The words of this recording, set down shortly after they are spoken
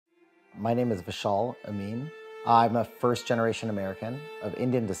My name is Vishal Amin. I'm a first-generation American of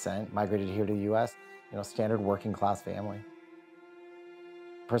Indian descent, migrated here to the US, standard working class family.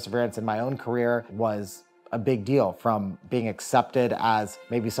 Perseverance in my own career was a big deal, from being accepted as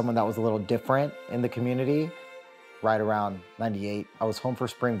maybe someone that was a little different in the community. Right around '98, I was home for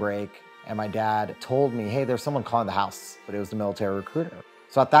spring break and my dad told me, hey, there's someone calling the house, but it was the military recruiter.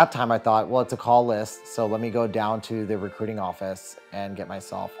 So at that time I thought, well, it's a call list, so let me go down to the recruiting office and get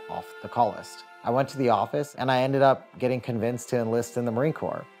myself off the call list. I went to the office and I ended up getting convinced to enlist in the Marine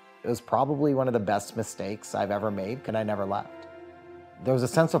Corps. It was probably one of the best mistakes I've ever made, and I never left. There was a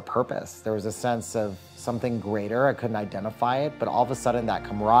sense of purpose. There was a sense of something greater. I couldn't identify it, but all of a sudden that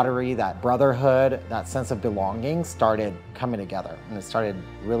camaraderie, that brotherhood, that sense of belonging started coming together, and it started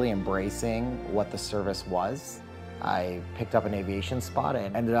really embracing what the service was. I picked up an aviation spot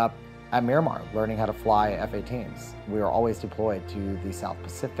and ended up at Miramar learning how to fly F-18s. We were always deployed to the South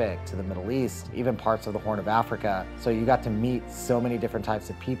Pacific, to the Middle East, even parts of the Horn of Africa. So you got to meet so many different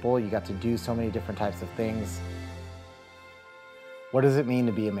types of people. You got to do so many different types of things. What does it mean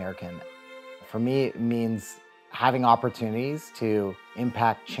to be American? For me, it means having opportunities to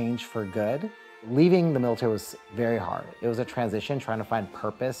impact change for good. Leaving the military was very hard. It was a transition, trying to find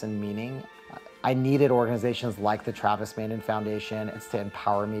purpose and meaning. I needed organizations like the Travis Manion Foundation to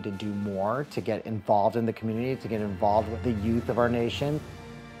empower me to do more, to get involved in the community, to get involved with the youth of our nation.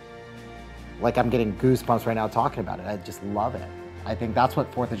 Like, I'm getting goosebumps right now talking about it. I just love it. I think that's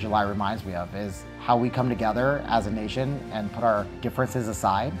what 4th of July reminds me of, is how we come together as a nation and put our differences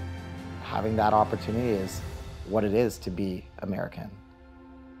aside. Having that opportunity is what it is to be American.